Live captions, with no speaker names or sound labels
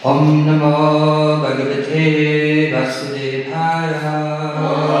Om Namo Bhagavate Vasudevaya.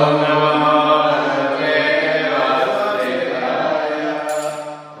 Om Namo Bhagavate Vasudevaya.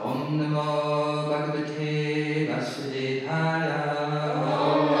 Om Namo Bhagavate Vasudevaya.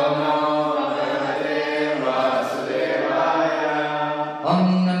 Om Namo Bhagavate Vasudevaya. Om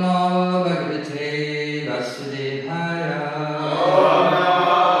Namo Bhagavate Vasudevaya.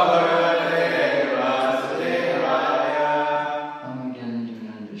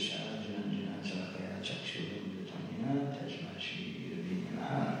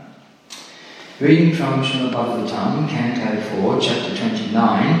 Reading from Śrīmad Bhāgavatam, Canto 4, Chapter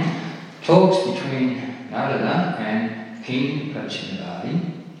 29, talks between Narada and King Vaiṣṇava,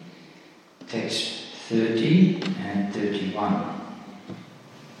 text 30 and 31.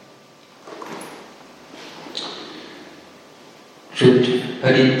 Chut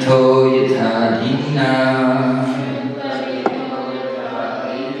parito yatha dīna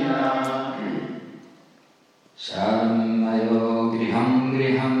samayo griham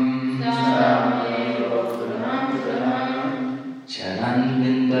griham charan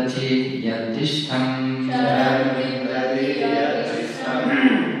vindati yadishtam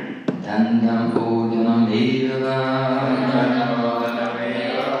dandam odanam evava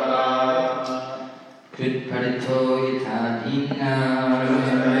krit parito yatha dīna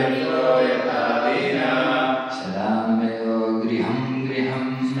sadamayo griham griham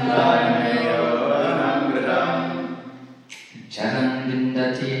charan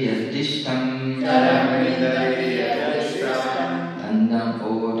vindati yadishtam dandam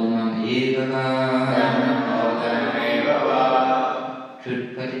odanam evava krit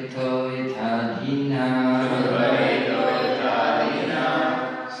parito yatha dīna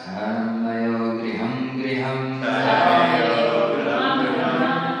sadamayo griham griham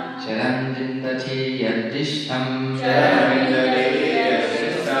charan vindati yadishtam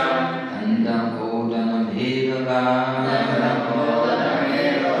dandam odanam evava.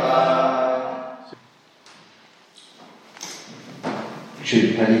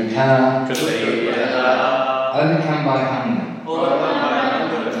 Chutparita, overcome by hunger.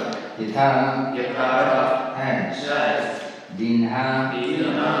 Yatha, as. Dinha,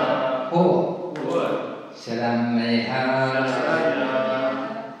 poor. Salameha,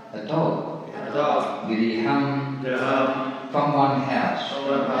 a dog. Griham, from one house.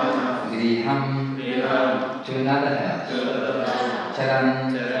 Griham, to another house. Charan,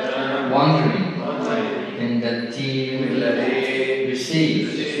 wandering. Vindati,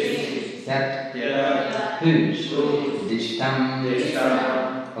 receives. That, whose. Dishtam,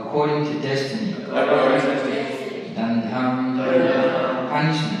 according to destiny. Dandham,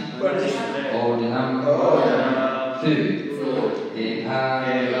 punishment. Odanam, food. Eva,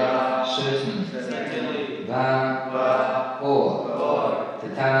 certain. Va, or.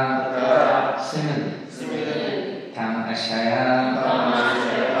 Tata, similar. Tam ashaya,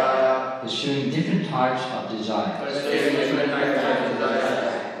 pursuing different types of desires.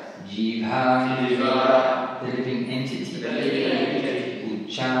 Jiva, the living entity.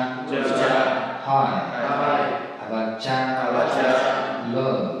 Ucha, high. Avacha,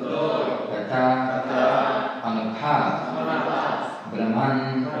 low. Gata, on a path. Brahman,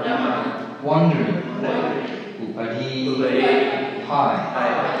 wandering. Upadi, high.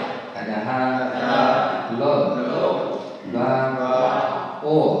 Adaha, low. Va,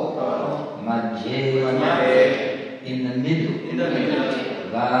 or. Madhye, in the middle.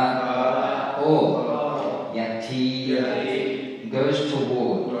 Va, or. Yati, goes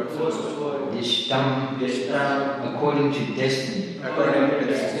toward. Dishtam, according to destiny.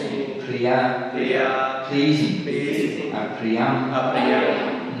 Priya, pleasing. Apriyam,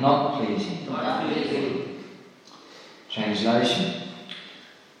 not pleasing. Translation.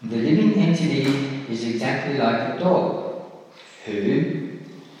 The living entity is exactly like a dog, who,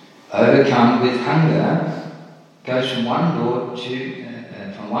 overcome with hunger, goes from one door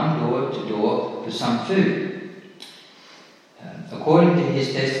to door for some food. According to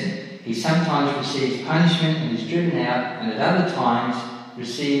his destiny, he sometimes receives punishment and is driven out, and at other times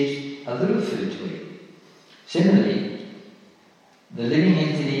receives a little food to eat. Similarly, the living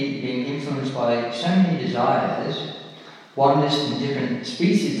entity, being influenced by so many desires, wanders in different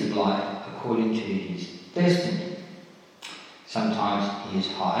species of life according to his destiny. Sometimes he is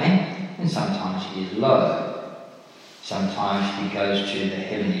high, and sometimes he is low. Sometimes he goes to the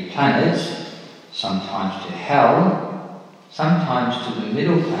heavenly planets, sometimes to hell, sometimes to the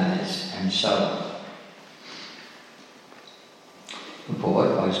middle planets, and so on.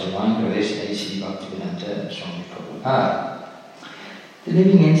 Report by His Divine Grace A.C. Bhaktivedanta Swami Prabhupada. The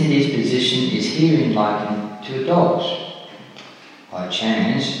living entity's position is herein likened to a dog's. by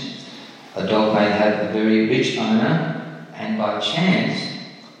chance, a dog may have a very rich owner, and by chance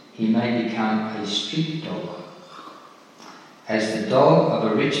he may become a street dog. As the dog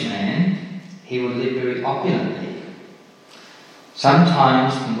of a rich man, he will live very opulently.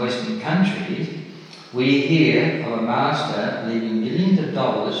 Sometimes in Western countries, we hear of a master leaving millions of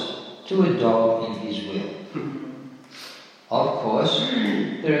dollars to a dog in his will. Of course,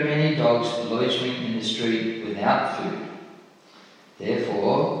 there are many dogs loitering in the street without food.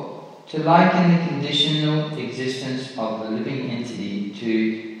 Therefore, to liken the conditional existence of the living entity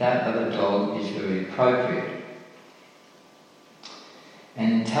to that of a dog is very appropriate.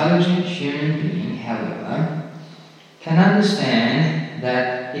 An intelligent human being, however, can understand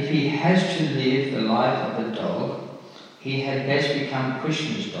that if he has to live the life of a dog, he had best become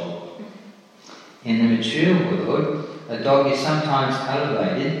Krishna's dog. In the material world, a dog is sometimes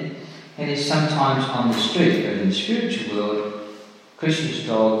elevated and is sometimes on the street, but in the spiritual world, Krishna's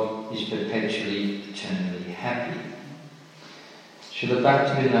dog is perpetually, eternally happy. Srila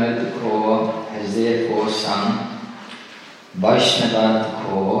Bhaktivinoda Thakur has therefore sung Vaiṣṇava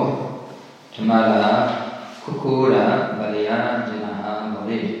Thakur Tamara Kukura Balya Janaha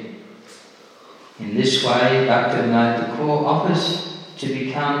Mori. In this way, Bhaktivinoda Thakur offers to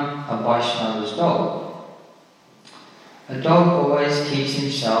become a Vaishnava's dog. A dog always keeps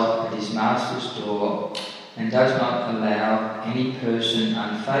himself at his master's door and does not allow any person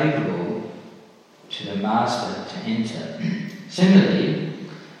unfavourable to the master to enter. Similarly,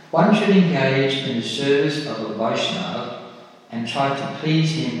 one should engage in the service of a Vaishnava and try to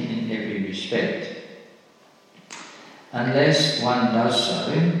please him in every respect. Unless one does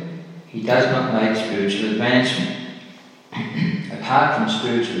so, he does not make spiritual advancement. Apart from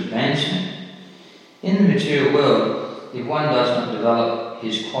spiritual advancement, in the material world, if one does not develop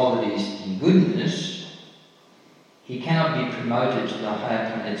his qualities in goodness, he cannot be promoted to the higher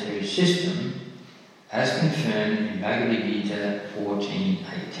planetary system, as confirmed in Bhagavad Gita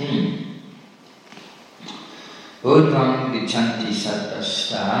 14:18. Urdhvam gichanti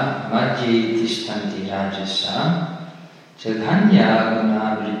sattasta madhye tishtanti rajasa Chadhanya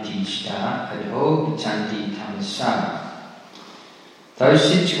guna vrittishta adho gichanti tamasa.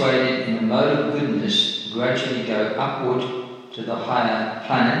 Those situated in the mode of goodness gradually go upward to the higher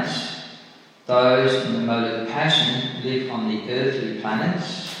planets. Those in the mode of passion live on the earthly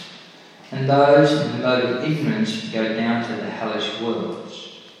planets, and those in the mode of ignorance go down to the hellish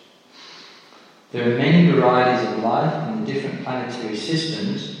worlds. There are many varieties of life in the different planetary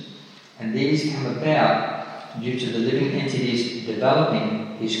systems, and these come about due to the living entities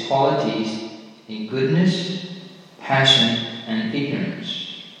developing his qualities in goodness, passion, and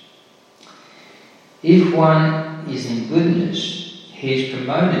ignorance. If one is in goodness, he is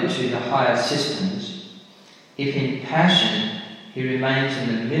promoted to the higher systems. If in passion, he remains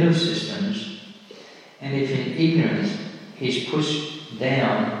in the middle systems. And if in ignorance, he is pushed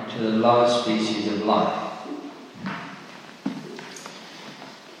down to the lower species of life.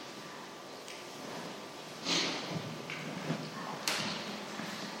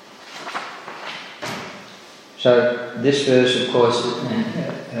 So this verse, of course,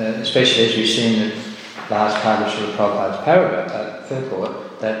 especially as we see in the last part of Srila Prabhupada's paragraph,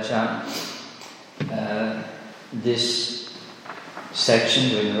 purport, that this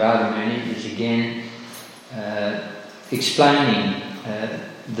section with Radha Muni is again explaining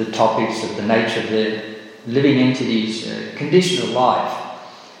the topics of the nature of the living entities' conditional life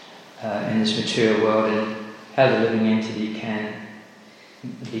in this material world, and how the living entity can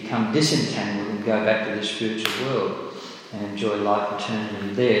become disentangled and go back to the spiritual world and enjoy life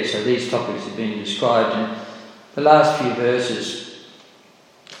eternally there. So these topics are being described, and the last few verses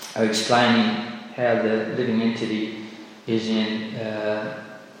are explaining how the living entity is in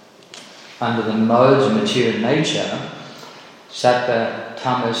under the modes of material nature, sattva,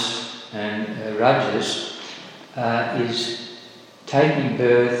 tamas and rajas, is taking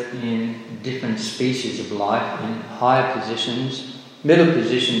birth in different species of life, in higher positions, middle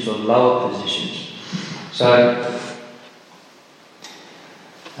positions or lower positions. So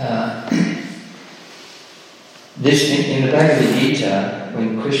this in the Bhagavad Gita,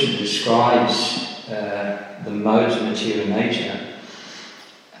 when Krishna describes the modes of material nature,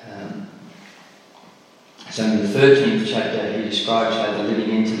 so in the 13th chapter he describes how the living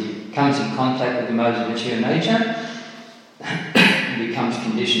entity comes in contact with the modes of material nature and becomes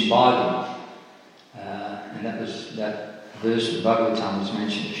conditioned by them. And that was that verse of Bhāgavatam was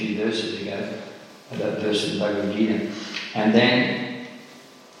mentioned a few verses ago, that verse of the Bhagavad Gita. And then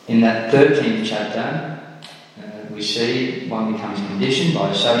in that 13th chapter, we see one becomes conditioned by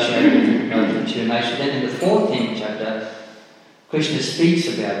associating with modes of material nature. Then in the 14th chapter, Krishna speaks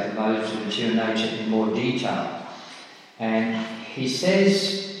about the modes of material nature in more detail. And he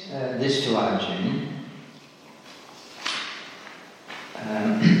says this to Arjuna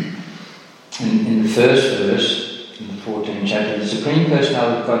in the first verse, in the 14th chapter. The Supreme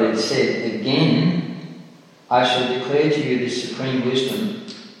Personality of Godhead said, "Again, I shall declare to you this supreme wisdom,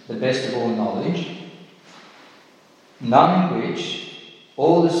 the best of all knowledge, knowing which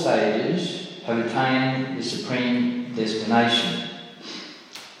all the sages have attained the supreme destination."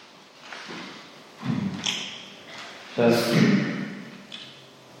 So,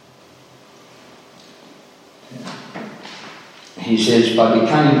 he says, by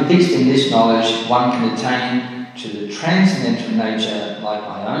becoming fixed in this knowledge, one can attain to the transcendental nature like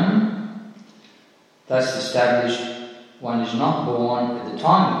my own. Thus established, one is not born at the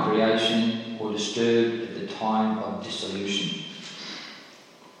time of creation or disturbed at the time of dissolution.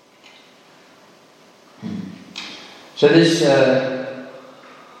 So this,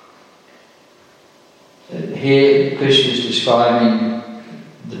 here Krishna is describing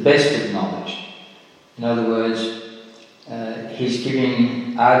the best of knowledge. In other words, he's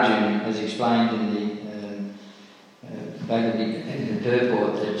giving Arjuna, as explained in the Bhagavatam, in the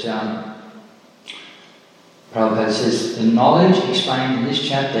purport, that Prabhupada says, the knowledge explained in this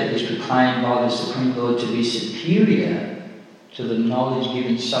chapter is proclaimed by the Supreme Lord to be superior to the knowledge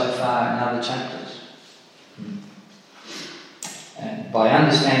given so far in other chapters. And by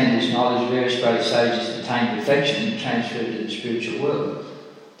understanding this knowledge, various great sages attain perfection and transfer to the spiritual world.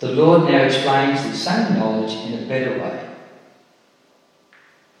 The Lord now explains the same knowledge in a better way.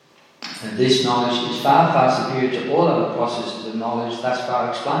 And this knowledge is far, far superior to all other processes of knowledge thus far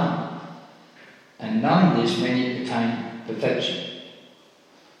explained. And knowing this, many attain perfection.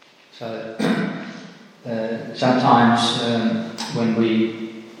 So, sometimes when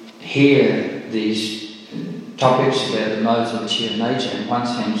we hear these topics about the modes of material nature, in one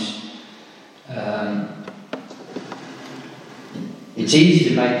sense, it's easy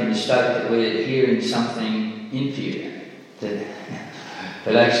to make the mistake that we're hearing something inferior,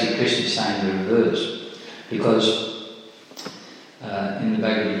 but actually Krishna is saying the reverse. Because in the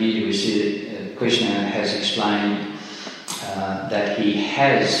Bhagavad Gita we see that Krishna has explained that he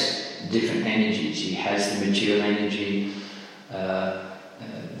has different energies. He has the material energy,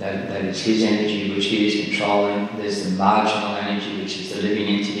 that is his energy which he is controlling. There's the marginal energy which is the living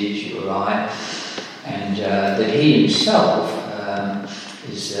entities, you or I. And that he himself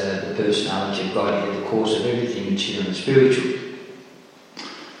is the personality of Godhead, the cause of everything material and spiritual.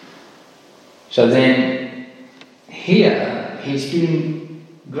 So then, here, he's giving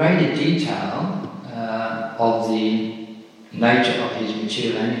greater detail of the nature of his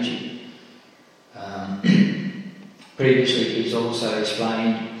material energy. Previously, he's also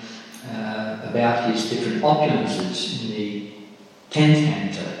explained about his different opulences in the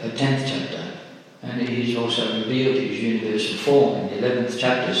 10th chapter. And he's also revealed his universal form in the 11th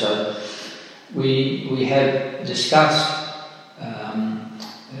chapter. So we have discussed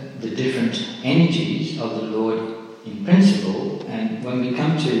the different energies of the Lord in principle, and when we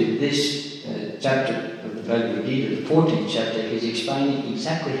come to this chapter of the Bhagavad Gita, the 14th chapter, he's explaining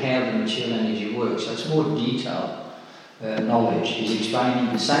exactly how the material energy works. So it's more detailed knowledge. He's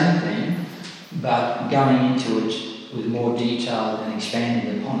explaining the same thing, but going into it with more detail and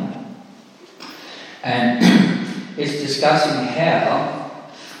expanding upon it. And it's discussing how.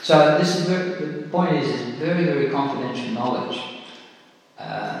 So this is the point is it's very, very confidential knowledge,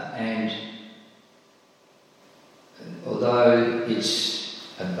 and although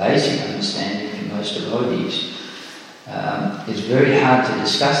it's a basic understanding for most devotees, it's very hard to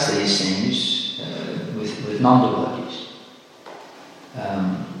discuss these things with non-devotees.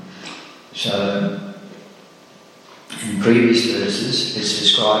 So in previous verses, it's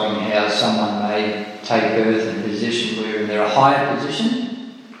describing how someone may take birth in a position where they're a higher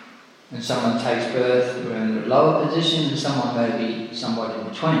position, and someone takes birth where they're a lower position, and someone may be somewhat in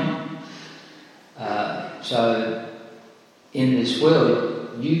between. So in this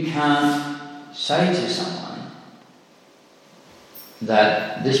world, you can't say to someone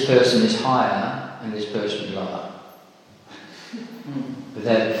that this person is higher and this person is lower,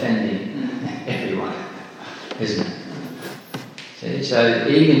 without offending everyone, isn't it? So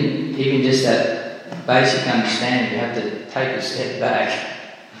even just that basic understanding, you have to take a step back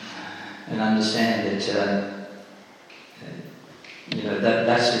and understand that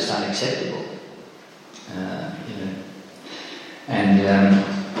that's just unacceptable.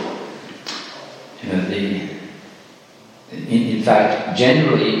 In fact,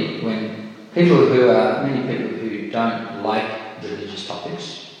 generally, when many people who don't like religious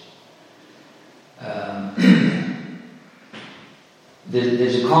topics,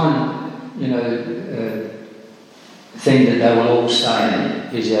 there's a common, thing that they will all say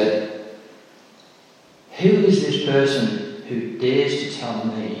is that, who is this person who dares to tell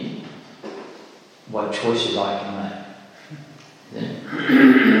me what choices I can make?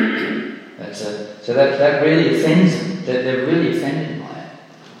 Yeah. So that really offends them. They're really offended by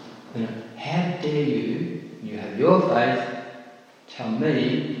it. How dare you have your faith, tell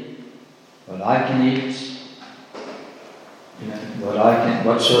me what I can eat,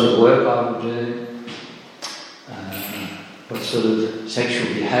 what sort of work I will do, what sort of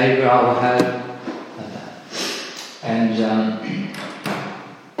sexual behaviour I will have, like that. And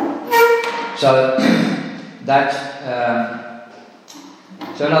so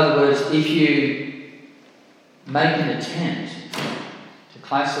in other words, if you make an attempt to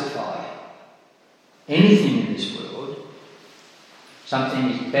classify anything in this world, something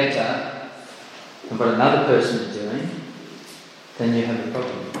is better than what another person is doing, then you have a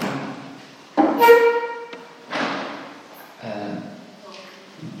problem.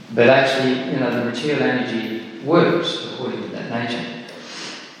 But actually, the material energy works according to that nature.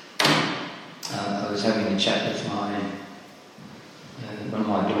 I was having a chat with one of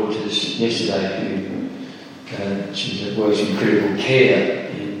my daughters yesterday, she works in critical care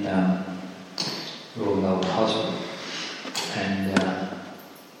in Royal Melbourne Hospital, and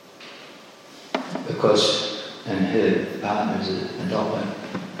of course, and her partner is a doctor,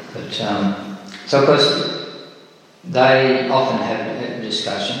 but so of course they often have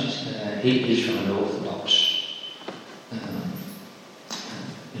discussions. He is from an Orthodox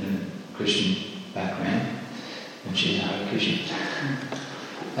Christian background, and she's a Hare Krishna.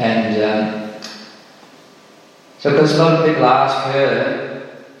 And so of course a lot of people ask her,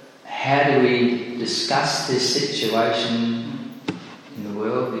 how do we discuss this situation in the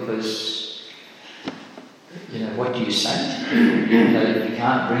world, because what do you say? You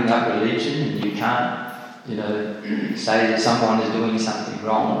can't bring up religion, and you can't say that someone is doing something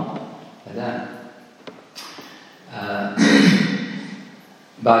wrong like that.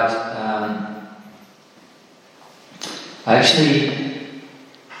 But actually,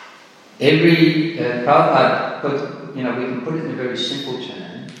 every Prabhupada we can put it in a very simple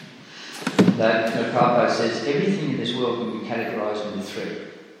term, that Prabhupada says everything in this world can be categorized into three.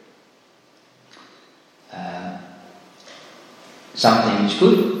 Something is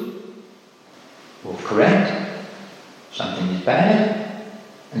good or correct, something is bad,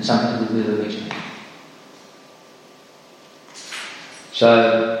 and something with a mixed message.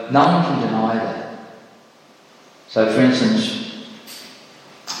 So no one can deny that. So for instance,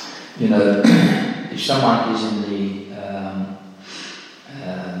 if someone is in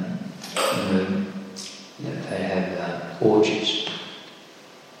they have orchards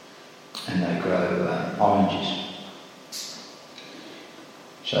and they grow oranges.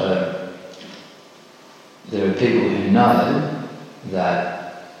 So there are people who know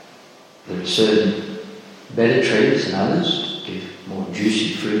that there are certain better trees than others, give more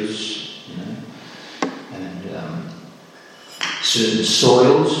juicy fruits, and certain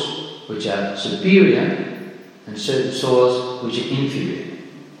soils which are superior and certain soils which are inferior.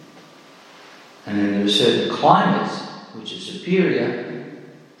 And then there are certain climates which are superior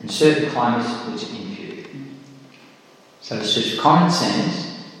and certain climates which are inferior. So it's just common sense.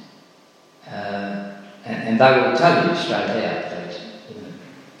 And they will tell you straight out that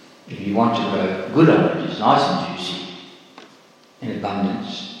if you want to grow good oranges, nice and juicy, in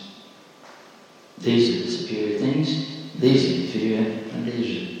abundance, these are the superior things, these are inferior, and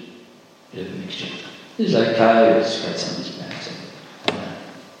these are a bit of a mixture. This is okay, it's got some of this bad.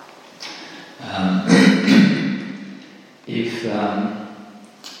 If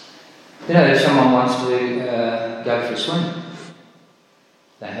someone wants to go for a swim,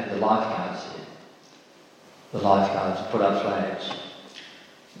 they have the lifeguards here. The lifeguards put up flags.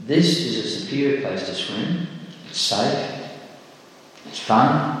 This is a superior place to swim. It's safe. It's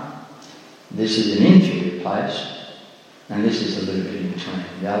fun. This is an inferior place, and this is a little bit in between.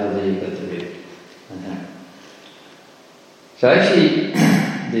 The other there you've got the rib. Okay. So actually,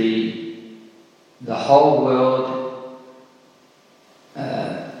 the whole world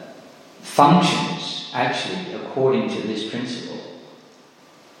functions actually according to this principle,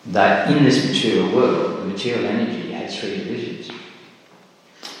 that in this material world, the material energy has three divisions: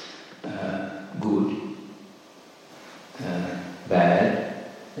 good, bad,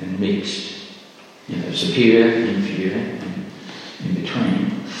 and mixed. Superior, inferior, and in between.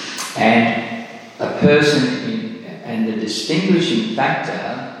 And a person, and the distinguishing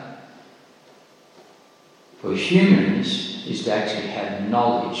factor for humans is to actually have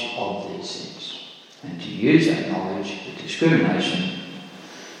knowledge of these things, and to use that knowledge with discrimination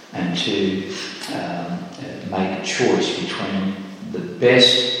and to make a choice between the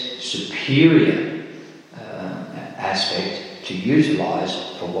best, superior aspect to utilise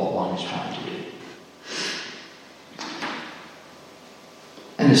for what one is trying to do.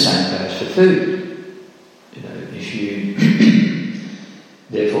 And the same goes for food. You know, if you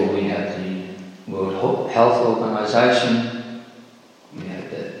therefore we have the World Health Organization, we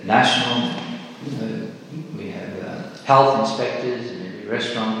have the national, we have health inspectors in every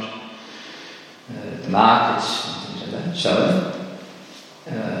restaurant, the markets and things like that. So,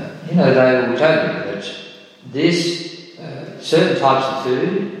 they will tell you that this certain types of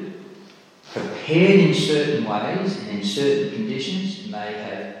food prepared in certain ways and in certain conditions may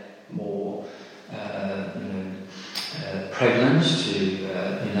have more prevalence to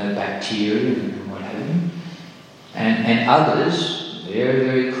bacteria and what have you, and others very,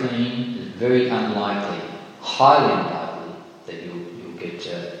 very clean, very unlikely, highly unlikely that you'll get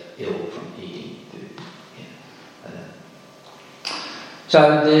ill from eating food.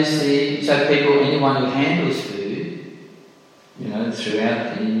 So anyone who handles food,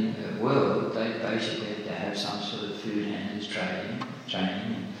 throughout the world, they basically have to have some sort of food handlers training.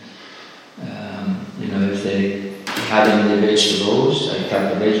 If they're cutting their vegetables, they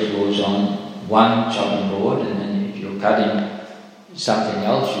cut the vegetables on one chopping board, and then if you're cutting something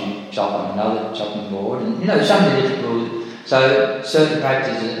else, you chop on another chopping board, and some of the different rules. So certain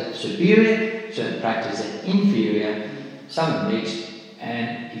practices are superior, certain practices are inferior, some are mixed,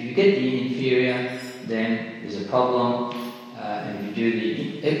 and if you get the inferior, then there's a problem, and if you do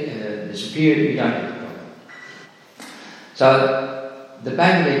the superior, you don't get the problem. So the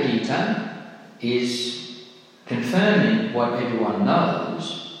Bhagavad Gita is confirming what everyone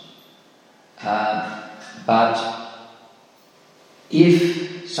knows, but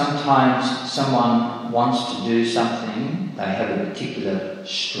if sometimes someone wants to do something, they have a particular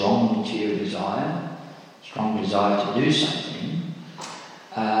strong material desire, strong desire to do something,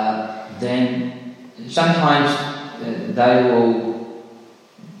 then sometimes they will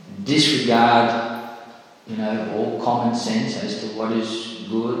disregard, all common sense as to what is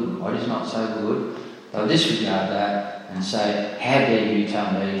good and what is not so good. They'll disregard that and say, how dare you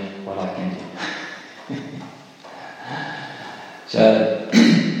tell me what I can do? So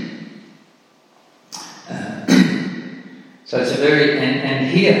it's a very, and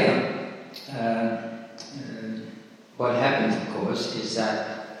here, what happens, of course, is that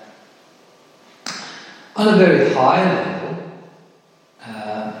on a very high level,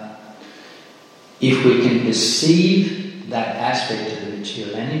 if we can perceive that aspect of the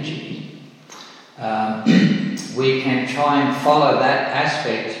material energy, we can try and follow that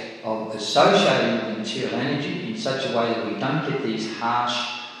aspect of associating with the material energy in such a way that we don't get these harsh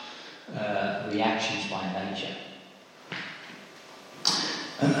reactions by nature.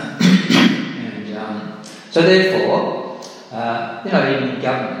 And so therefore, even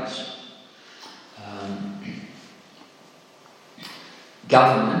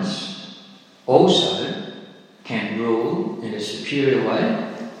governments also can rule in a superior way,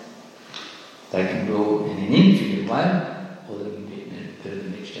 they can rule in an inferior way, or they can be in a bit of a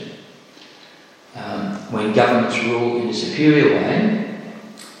mixture. When governments rule in a superior way,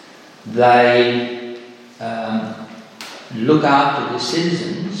 they look after the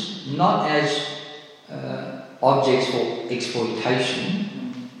citizens not as objects for exploitation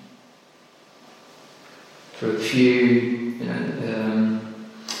for a few,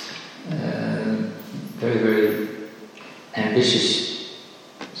 very, very ambitious,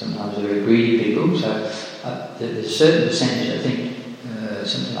 sometimes very greedy people. So there's a certain percentage, I think,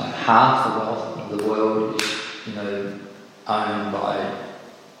 something like half the wealth of the world is, owned by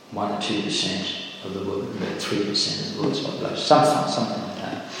 1 or 2% of the world, about 3% of the world's population, something like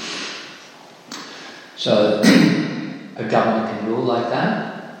that. So a government can rule like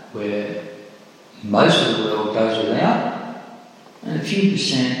that, where most of the world goes without, and a few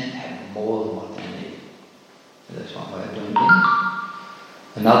percent have more than what they need. So that's one way of doing things.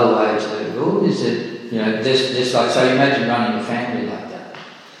 Another way to rule is that, just like, so imagine running a family like that.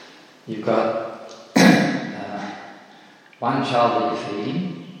 You've got one child that you're feeding,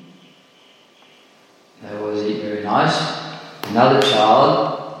 they always eat very nice. Another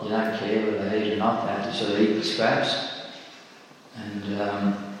child, you don't care whether they eat or not, they have to sort of eat the scraps. And,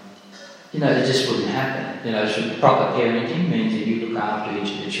 it just wouldn't happen. So proper parenting means that you look after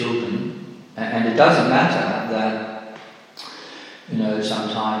each of the children. And it doesn't matter that,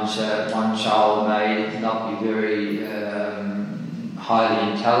 sometimes one child may not be very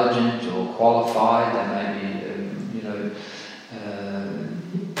highly intelligent or qualified, they may be,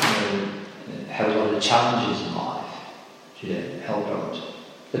 have a lot of challenges in life. Help problems.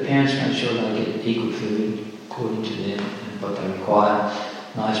 the parents make sure they get equal food according to them and what they require,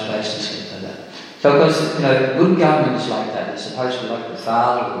 nice place to sleep, like that. So of course, good government is like that. They're supposed to be like the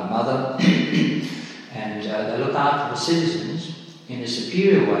father or the mother, and they look after the citizens in a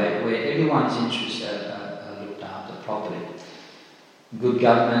superior way where everyone's interests are looked after properly. Good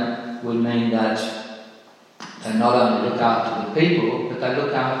government would mean that they not only look after the people, but they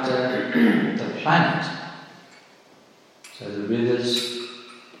look after the planet. So the rivers,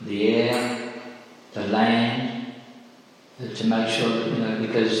 the air, the land, to make sure that,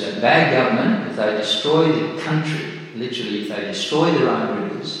 because bad government, if they destroy the country, literally if they destroy their own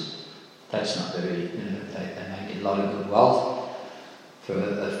rivers, that's not very, they make a lot of good wealth for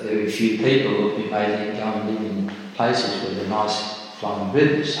a very few people who may then go and live in places with the nice flowing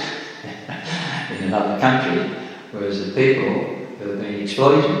rivers in another country, whereas the people who have been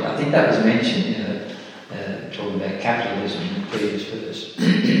exploited, I think that was mentioned, talking about capitalism in the previous verse.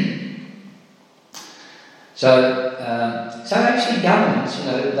 So actually governments,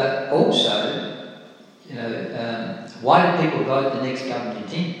 that also, why do people vote the next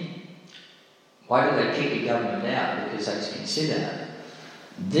government in? Why do they kick a government out? Because they consider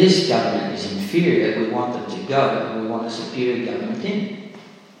this government is inferior, we want them to go, and we want a superior government in.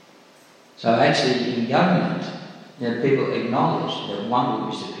 So actually in government, people acknowledge that one will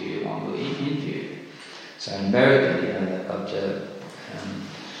be superior, one will be inferior. So in America, they've got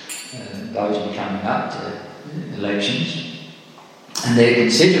voting coming up to elections, and they're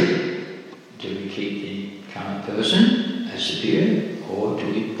considering, do we keep the current person as superior, or do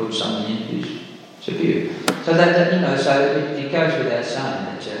we put someone in who's superior? So so it goes without saying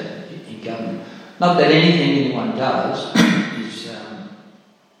that in government, not that anything anyone does is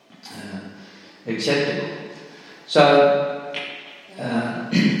acceptable. So,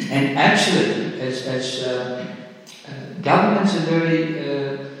 and actually, as governments are very,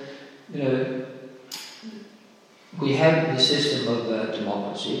 we have the system of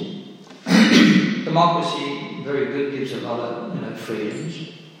democracy. Democracy, very good, gives a lot of freedoms.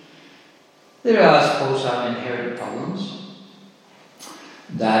 There are also inherent problems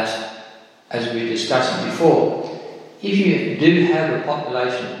that, as we were discussing before, if you do have a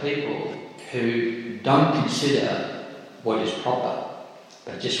population of people who don't consider what is proper,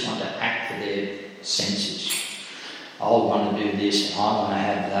 but just want to act for their senses. I want to do this, I want to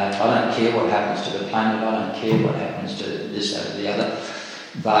have that, I don't care what happens to the planet, I don't care what happens to this, that or the other,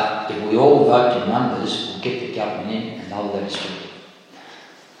 but if we all vote in numbers, we'll get the government in and they'll let us do it.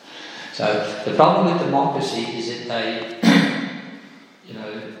 So the problem with democracy is that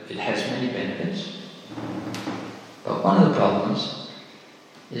it has many benefits, but one of the problems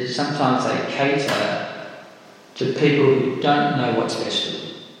is that sometimes they cater to people who don't know what's best for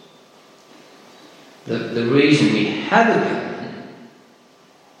them. The reason we have a government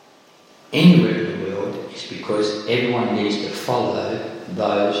anywhere in the world is because everyone needs to follow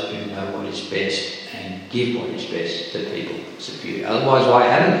those who know what is best and give what is best to people superior. Otherwise, why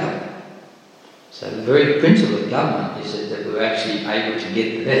have a government? So the very principle of government is that we're actually able to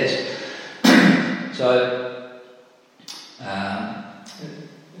get the best. So,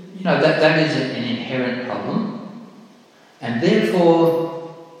 that is an inherent problem, and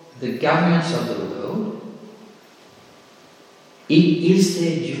therefore the governments of the world, it is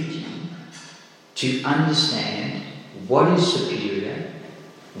their duty to understand what is superior,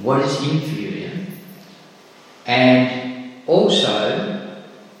 what is inferior, and also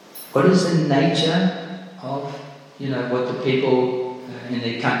what is the nature of, what the people in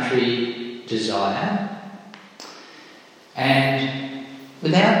their country desire, and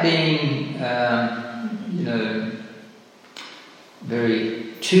without being,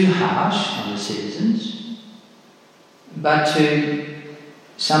 very too harsh on the citizens, but to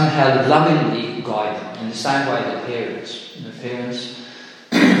somehow lovingly guide them in the same way that parents. Parents,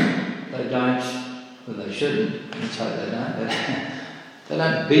 they don't, well, they shouldn't, let's hope they don't, but they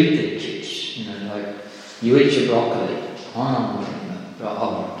don't beat their kids. Like, you eat your broccoli.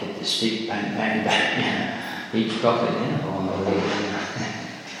 I'll get the stick, bang, bang, bang. Eat broccoli,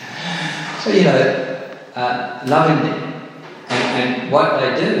 So, lovingly. And what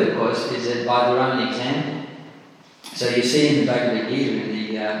they do, of course, is that by their own example. So you see in the Bhagavad Gita, in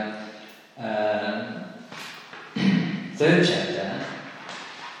the 3rd chapter,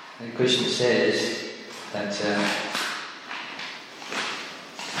 Krishna says that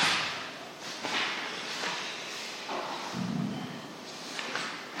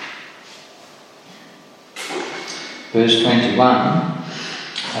verse 21,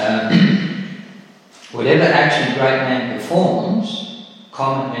 whatever action a great man performs,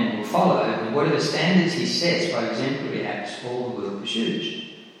 common men will follow, and whatever standards he sets by exemplary acts, all the world pursues.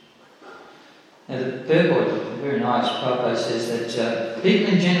 Now the purport is very nice. Prabhupada says that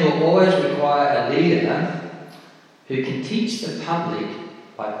people in general always require a leader who can teach the public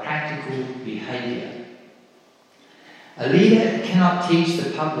by practical behaviour. A leader cannot teach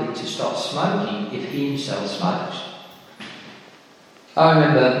the public to stop smoking if he himself smokes. I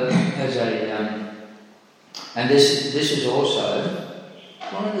remember as and this is also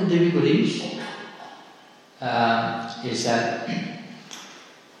one of the difficulties, is that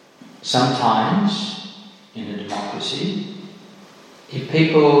sometimes in a democracy, if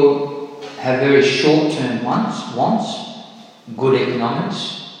people have very short-term wants, good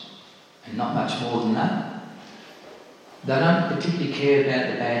economics, and not much more than that, they don't particularly care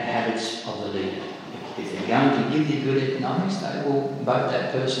about the bad habits of the leader. If they're going to give the good economics, they will vote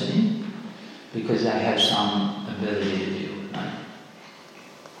that person in because they have some ability to deal with money.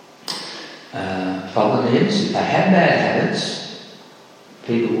 Problem is, if they have bad habits,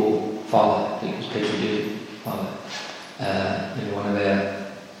 people will follow because people do follow. One of our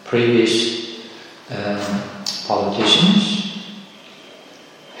previous politicians,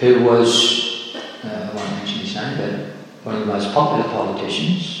 who was, I won't mention his name, but one of the most popular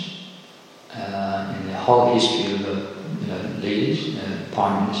politicians in the whole history of leaders,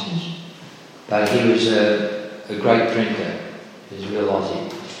 prime ministers. But he was a great drinker. He was a real Aussie.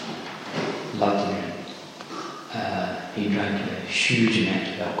 Loved to drink. He drank a huge amount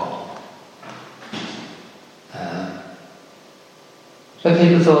of alcohol. So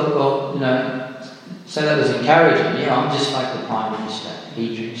people thought, well, so that was encouraging. Yeah, I'm just like the prime minister.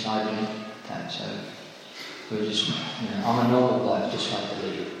 He drinks, I drink. So we're just, I'm a normal bloke, just like the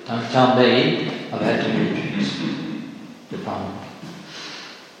leader. Don't tell me I've had too many drinks. The prime.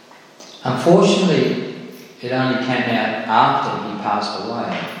 Unfortunately, it only came out after he passed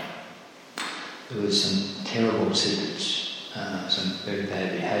away. There was some terrible secrets, some very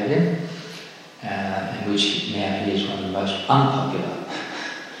bad behaviour, in which now he is one of the most unpopular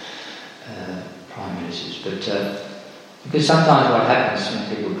prime ministers. But because sometimes what happens when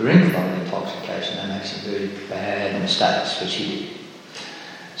people drink a lot of intoxication, they make some very bad mistakes, which he did.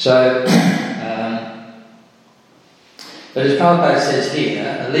 So, but as Prabhupada says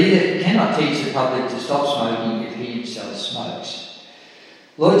here, a leader cannot teach the public to stop smoking if he himself smokes.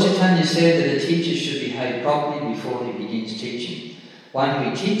 Lord Chaitanya said that a teacher should behave properly before he begins teaching. One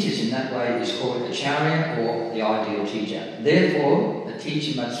who teaches in that way is called acharya, or the ideal teacher. Therefore, a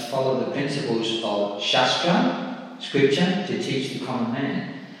teacher must follow the principles of Shastra, scripture, to teach the common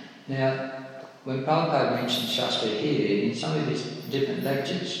man. Now, when Prabhupada mentions Shastra here, in some of his different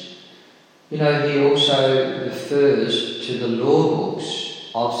lectures, he also refers to the law books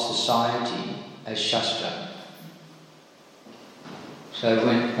of society as Shastra. So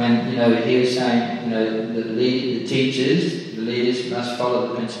when he was saying, the teachers, the leaders must follow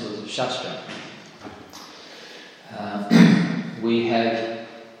the principles of Shastra. We have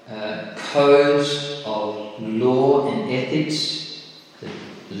codes of law and ethics that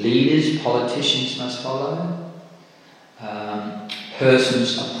leaders, politicians must follow.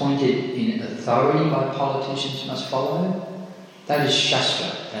 Persons appointed in authority by politicians must follow. That is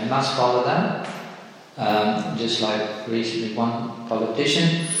Shastra. They must follow that. Just like recently one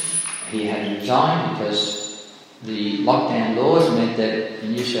politician, he had to resign because the lockdown laws meant that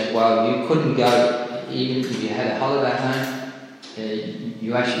in New South Wales you couldn't go, even if you had a holiday home,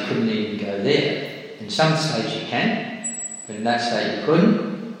 you actually couldn't even go there. In some states you can, but in that state you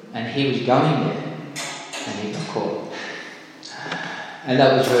couldn't, and he was going there, and he got caught. And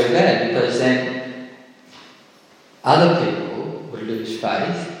that was very bad, because then other people would lose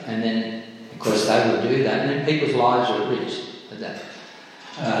faith, and then, of course, they would do that, and then people's lives are at risk of that.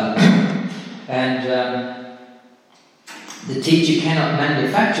 The teacher cannot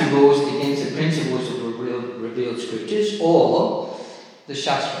manufacture rules against the principles of revealed scriptures or the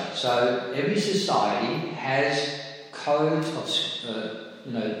Shastra. So every society has codes of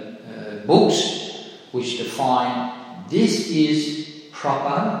books which define this is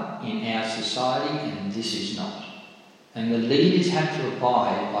proper in our society and this is not. And the leaders have to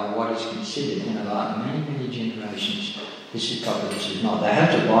abide by what is considered in many, many generations. This is proper, this is not. They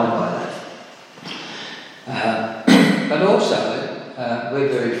have to abide by that. But also, we're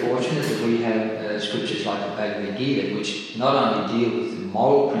very fortunate that we have scriptures like the Bhagavad Gita, which not only deal with the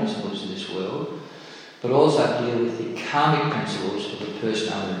moral principles of this world, but also deal with the karmic principles of the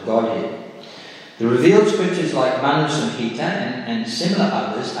personality of Godhead. The revealed scriptures like Manu Samhita and similar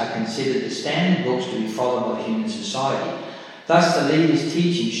others are considered the standard books to be followed by human society. Thus, the leader's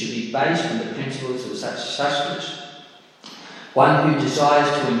teaching should be based on the principles of such shastras. One who desires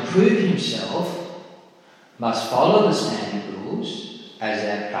to improve himself must follow the standard rules, as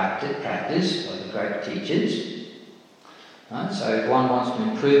our practice by the great teachers. So if one wants to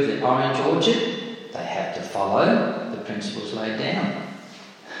improve the orange orchard, they have to follow the principles laid down.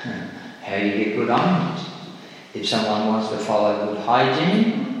 How you get good oranges. If someone wants to follow good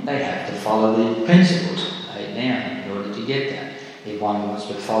hygiene, they have to follow the principles laid down in order to get that. If one wants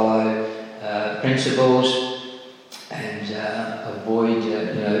to follow principles and avoid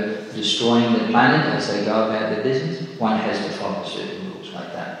destroying the planet as they go about their business, one has to follow certain rules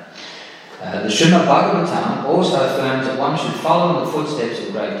like that. The Śrīmad Bhāgavatam also affirms that one should follow in the footsteps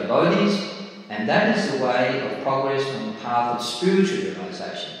of great devotees, and that is the way of progress on the path of spiritual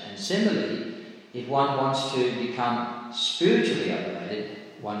realization. And similarly, if one wants to become spiritually elevated,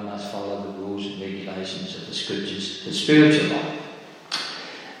 one must follow the rules and regulations of the scriptures for spiritual life.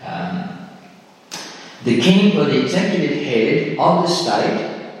 The king or the executive head of the state,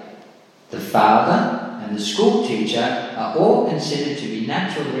 the father, and the school teacher are all considered to be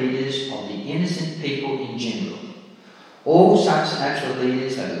natural leaders of the innocent people in general. All such natural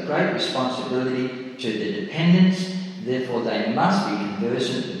leaders have a great responsibility to their dependents, therefore they must be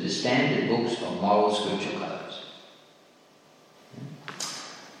conversant with the standard books of moral scriptural codes.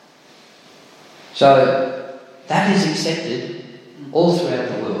 So that is accepted all throughout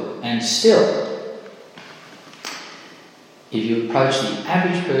the world, and still, if you approach the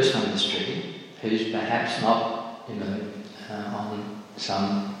average person on the street, who's perhaps not, on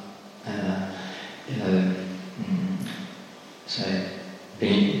some,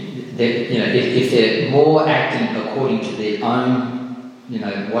 if they're more acting according to their own,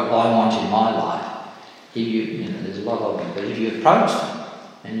 what I want in my life, there's a lot of them, but if you approach them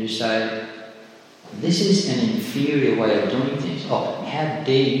and you say, this is an inferior way of doing things, how dare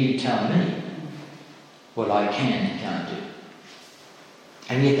you tell me what I can and can't do?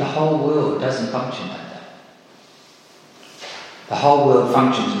 And yet the whole world doesn't function like that. The whole world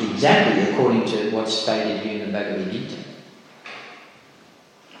functions exactly according to what's stated here in the Bhagavad Gita.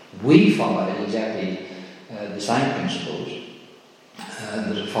 We follow exactly the same principles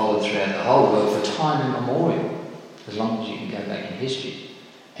that are followed throughout the whole world for time immemorial, as long as you can go back in history.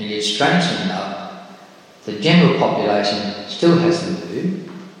 And yet, strangely enough, the general population still has the view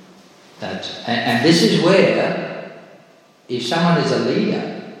that, and this is where, if someone is a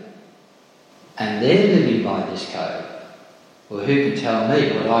leader and they're living by this code, well, who can tell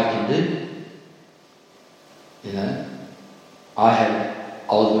me what I can do? I have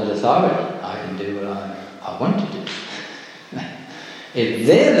ultimate authority. I can do what I want to do. If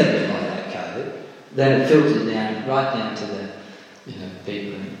they're living by that code, then it filters down right down to the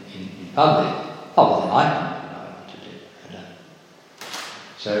people in public. Oh, well, then I can do what I want to do.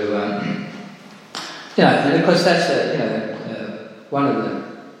 So, and of course that's one of the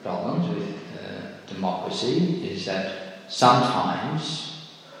problems with democracy is that sometimes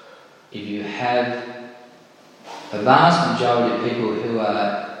if you have a vast majority of people who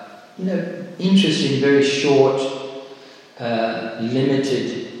are, interested in very short,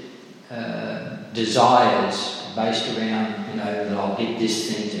 limited desires based around, that I'll get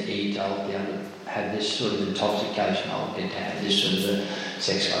this thing to eat, I'll be able to have this sort of intoxication, I'll get to have this sort of a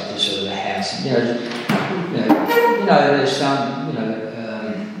sex life, this sort of a house, there's some,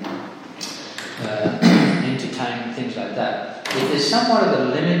 entertainment, things like that. If there's somewhat of a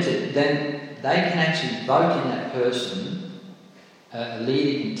limited, then they can actually vote in that person. A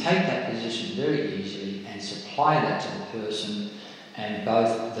leader can take that position very easily and supply that to the person, and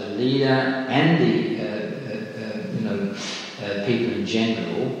both the leader and the people in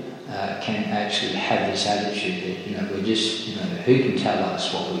general can actually have this attitude that we're just who can tell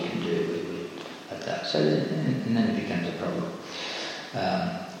us what we can do like that. So and then it becomes a problem.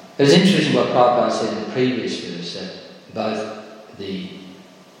 It was interesting what Prabhupada said in the previous verse, that both the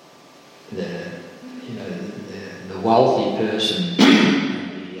wealthy person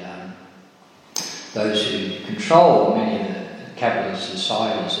and those who control many of the capitalist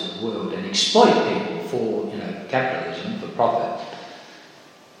societies of the world and exploit people for capitalism, for profit,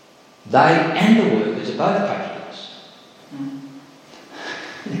 they and the workers are both capitalists.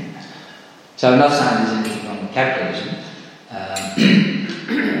 So I'm not saying there's anything wrong with capitalism,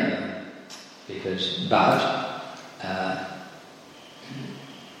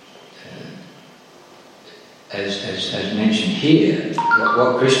 as mentioned here,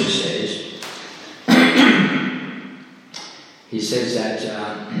 what Krishna says, he says that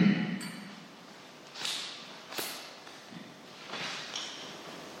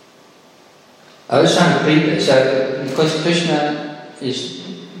O son of Krishna, so because Krishna, we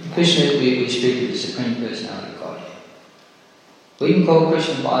speak of the Supreme Personality of God. We can call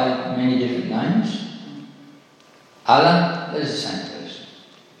Krishna by many different names. Allah is the same person.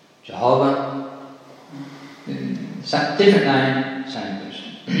 Jehovah, different name, same person.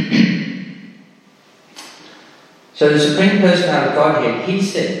 So the Supreme Personality of Godhead, he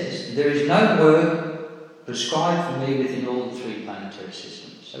says, there is no work prescribed for me within all the three planetary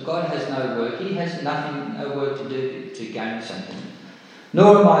systems. So God has no work, he has nothing, no work to do to gain something.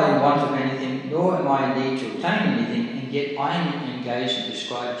 Nor am I in want of anything, nor am I in need to obtain anything, and yet I am engaged in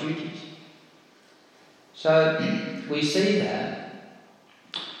prescribed duties. So we see that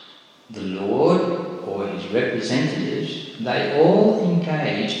the Lord or his representatives, they all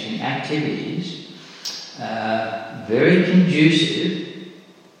engage in activities very conducive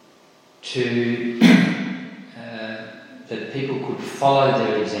to that people could follow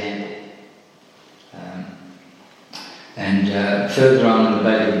their example. And further on in the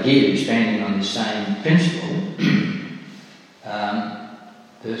Bhagavad Gita, expanding on the same principle,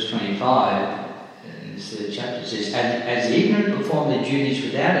 verse 25, in this third chapter, says, as the ignorant perform their duties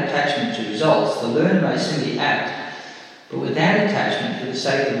without attachment to results, the learner may simply act, but without attachment for the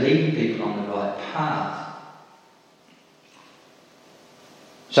sake of leading people on the right path.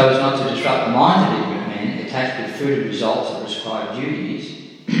 So as not to disrupt the minds of ignorant men, attached with fruited results of prescribed duties,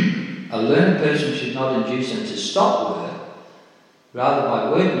 a learned person should not induce them to stop work. Rather, by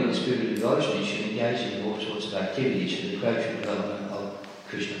working in the spirit of devotion, he should engage in all sorts of activities for the gradual development of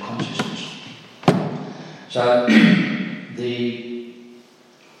Krishna consciousness. So, the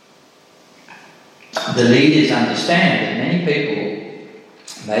leaders understand that many people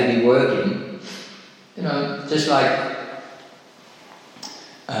may be working, just like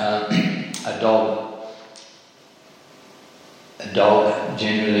a dog. A dog,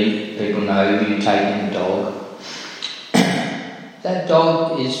 generally, people know you take in a dog. That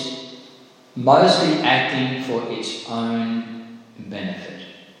dog is mostly acting for its own benefit.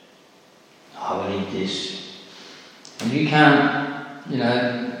 I will eat this. And you can't,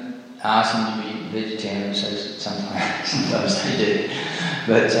 ask them to be vegetarian, so sometimes they do.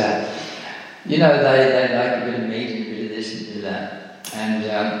 But, they like a bit of meat and a bit of this and a bit of that. And,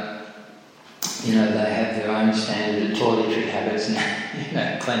 they have their own standard toiletry habits and,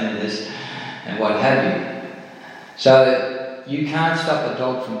 cleanliness and what have you. So, you can't stop a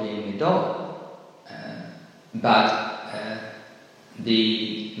dog from being a dog. But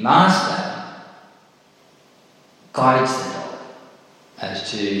the master guides the dog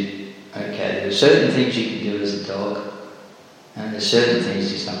as to, okay, there are certain things you can do as a dog, and there's certain things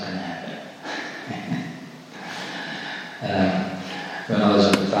just not going to happen. When I was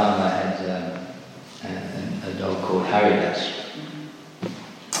on the farm, I had a dog called Haridas.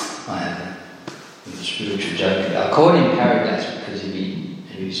 I have a spiritual joke. I called him Haridas because he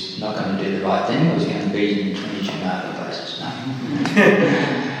was not going to do the right thing. I was going to beat him in 22 marketplaces.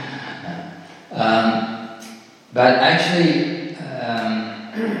 But actually,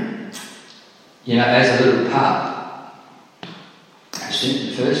 as a little pup,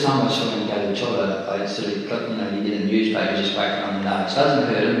 the first time I saw him go to the toilet, I sort of got, he did a newspaper, just whacked him on the nose. Doesn't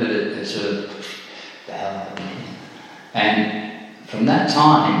hurt him, but it sort of, the hell out of him. And from that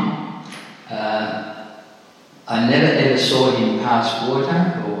time, I never ever saw him pass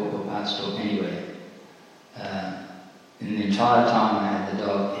water or pass dog anywhere. In the entire time I had the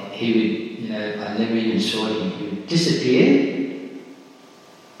dog, he would, I never even saw him. He would disappear,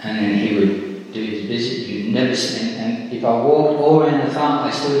 and then he would do his business. You'd never see, and if I walked all around the farm,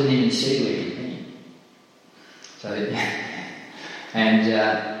 I still didn't even see where he'd been. So, and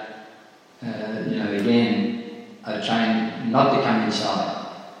again, I trained not to come inside.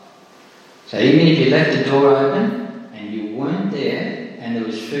 So even if you left the door open and you weren't there, and there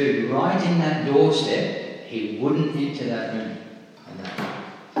was food right in that doorstep, he wouldn't enter that room.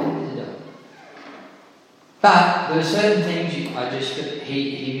 But there were certain things he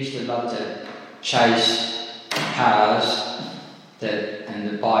used to love to chase cars and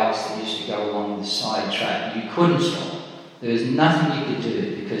the bikes that used to go along the side track. You couldn't stop. There was nothing you could do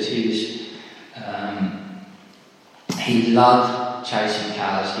because he loved chasing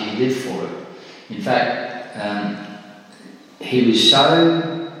cars. He lived for it. In fact, he was so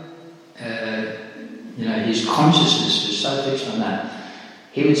his consciousness was so fixed on that.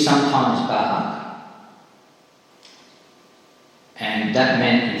 He would sometimes bark, and that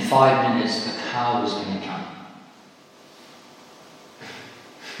meant in 5 minutes a car was going to come.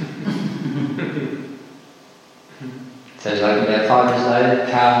 So it's like about 5 minutes later,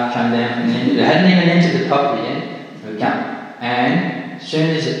 the car come down, and then it hadn't even entered the property yet. It would come, and as soon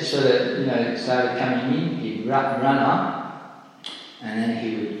as it sort of started coming in, he'd run up, and then he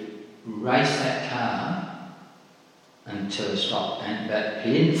would race that car until it stopped. But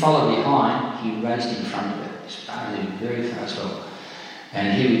he didn't follow behind, he raced in front of it. He started a very fast walk.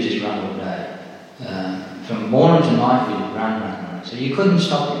 and he would just run all day. From morning to night he would run. So you couldn't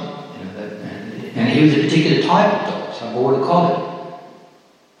stop him. And he was a particular type of dog, so a border collie.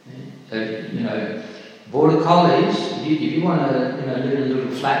 So, border collies, if you want to live in a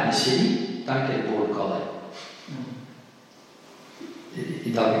little flat in the city, don't get a border collie.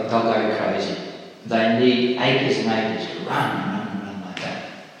 They'll go crazy. They need acres and acres to run like that.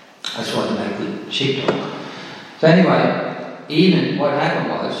 That's why they make good sheepdog. So anyway, even what happened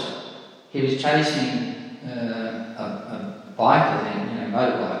was, he was chasing a bike, I think,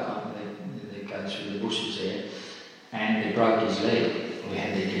 motorbike, that goes through the bushes there, and it broke his leg. We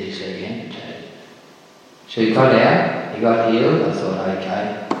had to get his leg amputated. So he got out, he got healed. I thought, okay,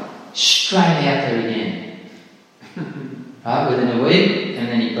 straight out there again. Right, within a week, and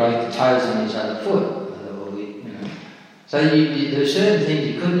then he broke the toes on his other foot. So there were certain things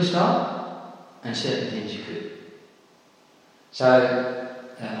you couldn't stop, and certain things you could. So,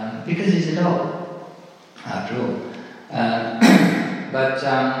 because he's a dog, after all.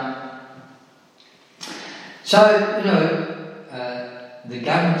 The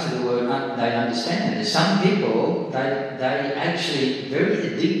governments of the world, they understand that. There's some people, they actually very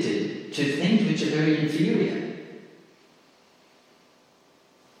addicted to things which are very inferior.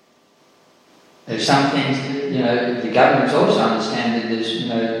 There's some things that, the governments also understand that there's,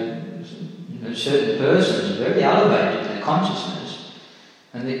 certain persons are very elevated in their consciousness,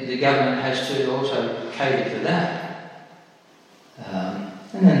 and the government has to also cater for that.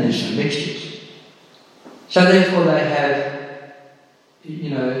 And then there's some mixtures. So therefore they have,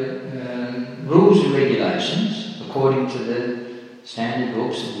 rules and regulations according to the standard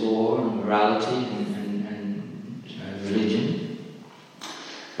books of law and morality and religion,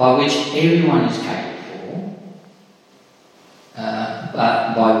 by which everyone is catered for,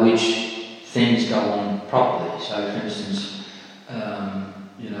 but by which things go on properly. So, for instance,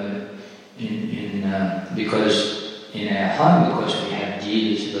 because in our home, because we have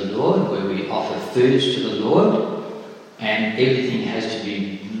deity to the Lord, where we offer foods to the Lord, and everything has to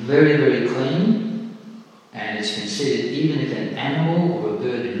be very, very clean, and it's considered even if an animal or a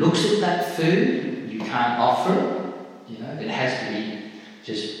bird looks at that food, you can't offer it. It has to be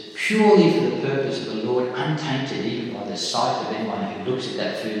just purely for the purpose of the Lord, untainted even by the sight of anyone who looks at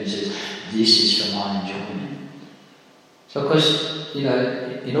that food and says, this is for my enjoyment. So of course,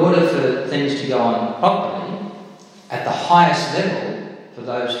 in order for things to go on properly, at the highest level, for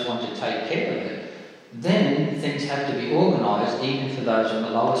those who want to take care of it, then things have to be organised even for those on the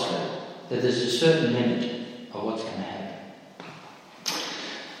lowest level. That there's a certain limit of what's going to happen.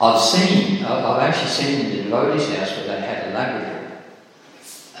 I've actually seen in the devotee's house where they had a Labrador.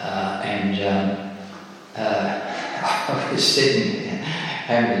 I was sitting there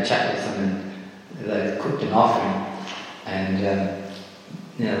having a chat with them, and they cooked an offering, and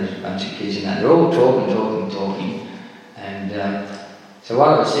there's a bunch of kids in that. They're all talking, and so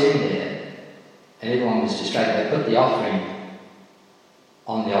while I was sitting there, and everyone was distracted, they put the offering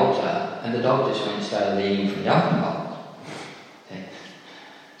on the altar, and the dog just went and started eating from the offering bowl.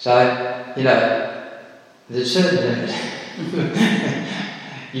 So, there's certain limits.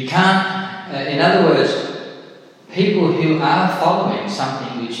 You can't, in other words, people who are following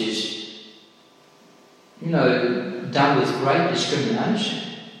something which is, done with great discrimination,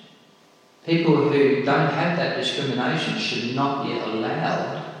 people who don't have that discrimination should not be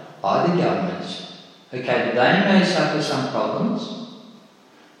allowed by the governments. Okay, they may suffer some problems,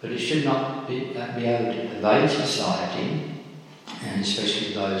 but it should not be able to pervade society, and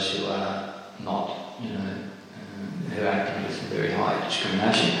especially those who are not, who are acting with very high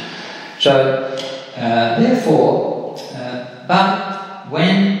discrimination. So, therefore, but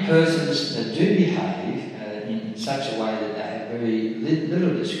when persons do behave in such a way that they have very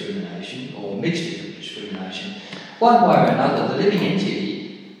little discrimination or mixtures of discrimination, one way or another, the living entity,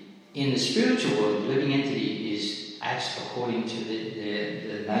 in the spiritual world, the living entity acts according to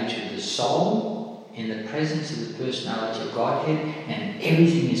the nature of the soul in the presence of the personality of Godhead, and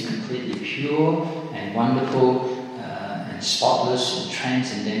everything is completely pure and wonderful and spotless and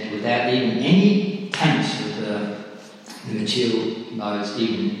transcendental without even any taints of the material modes,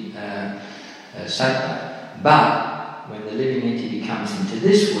 even sattva. But when the living entity comes into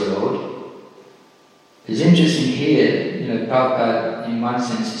this world, it's interesting here, Prabhupada in one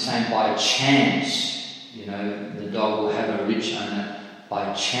sense is saying by chance, the dog will have a rich owner.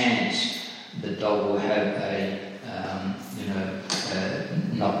 By chance, the dog will have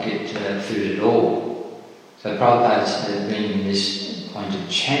not get food at all. So Prabhupada's bringing this point of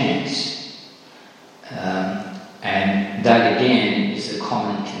chance, and that again is a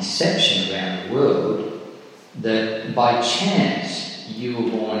common conception around the world, that by chance you were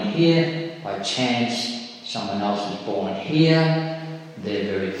born here, by chance someone else was born here,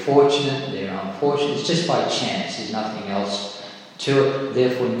 they're very fortunate, they're unfortunate, it's just by chance, there's nothing else to it,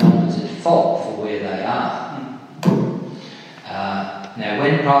 therefore no one's at fault for where they are. Now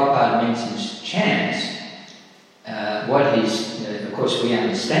when Prabhupada mentions chance, what he's, of course we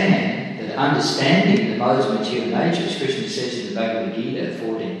understand that understanding the modes of material nature, as Krishna says in the Bhagavad Gita,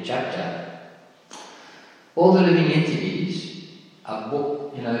 14th chapter, all the living entities are,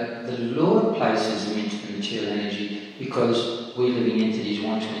 the Lord places them into the material energy because we living entities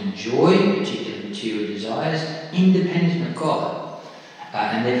want to enjoy particular material desires independent of God.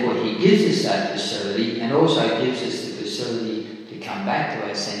 And therefore He gives us that facility and also gives us the facility to come back to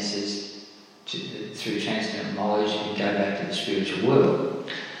our senses through transcendental knowledge and go back to the spiritual world.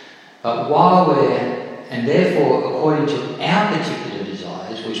 But and therefore according to our particular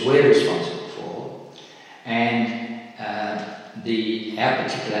desires, which we're responsible for, and our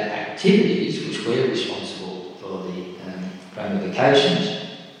particular activities, which we're responsible for the ramifications,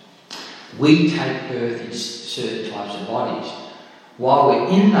 we take birth in certain types of bodies. While we're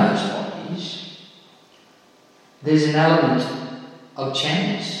in those bodies, there's an element of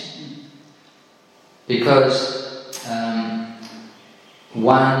chance. Because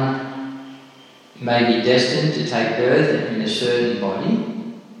one may be destined to take birth in a certain body,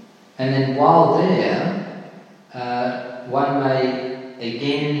 and then while there, one may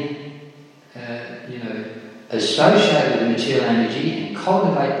again, associate with the material energy and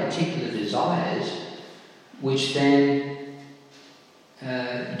cultivate particular desires, which then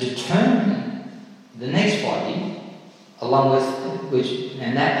determine the next body, along with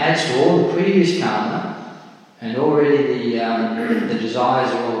and that adds to all the previous karma, and already the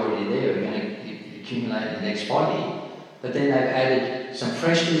desires are already there, are going to accumulate in the next body, but then they've added some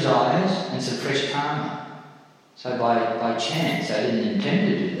fresh desires and some fresh karma. So by chance, they didn't intend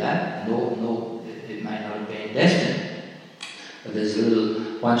to do that, nor it may not have been destined. But there's a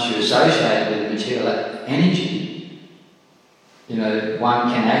little, once you associate with material energy, one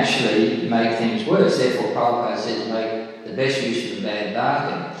can actually make things worse. Therefore, Prabhupada says make the best use of a bad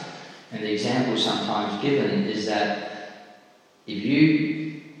bargain. And the example sometimes given is that if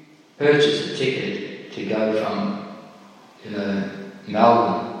you purchase a ticket to go from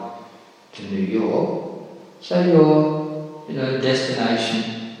Melbourne to New York, so your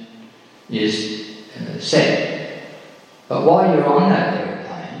destination is set. But while you're on that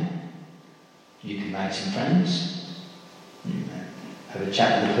aeroplane, you can make some friends, have a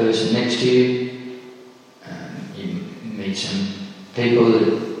chat with the person next to you, you meet some people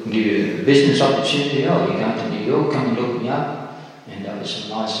that give you a business opportunity. Oh, you're going to New York, come and look me up, end up with some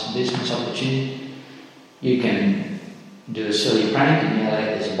nice business opportunity. You can do a silly prank and yell out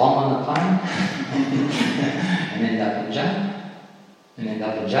there's a bomb on the plane and end up in jail when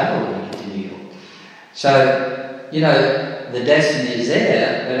you get to New York. So, the destiny is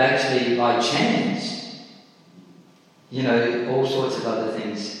there, but actually by chance, all sorts of other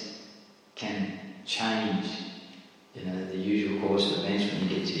things can change, the usual course of events when you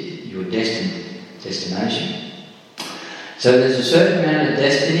get to your destination. So there's a certain amount of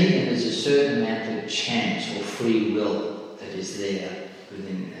destiny and there's a certain amount of chance or free will that is there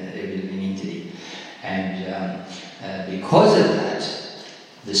within every living entity. And because of that,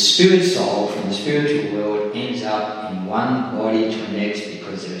 the spirit soul from the spiritual world ends up in one body to the next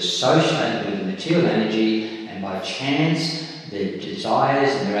because they're associated with the material energy, and by chance their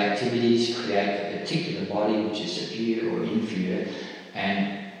desires and their activities create a particular body which is superior or inferior.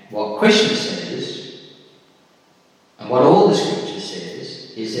 And what Krishna says, and what all the scripture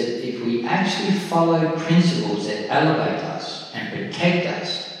says, is that if we actually follow principles that elevate us and protect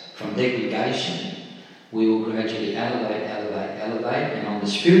us from degradation, we will gradually elevate, and on the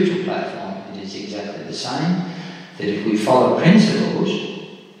spiritual platform it is exactly the same, that if we follow principles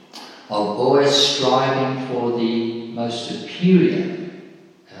of always striving for the most superior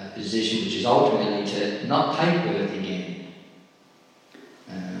position, which is ultimately to not take birth again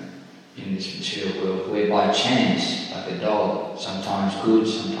in this material world, where by chance, like a dog, sometimes good,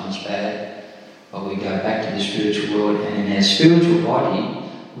 sometimes bad, but we go back to the spiritual world, and in our spiritual body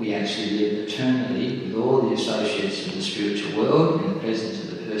we actually live eternally with all the associates of the spiritual world in the presence of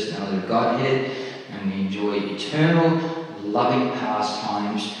the personality of Godhead, and we enjoy eternal, loving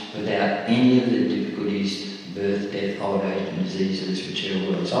pastimes without any of the difficulties, birth, death, old age and disease of this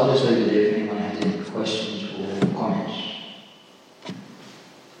material world. So I'll just leave it there if anyone has any questions or comments.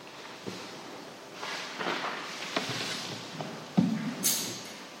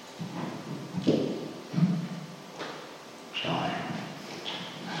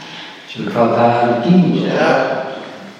 Prabhupada ki jai.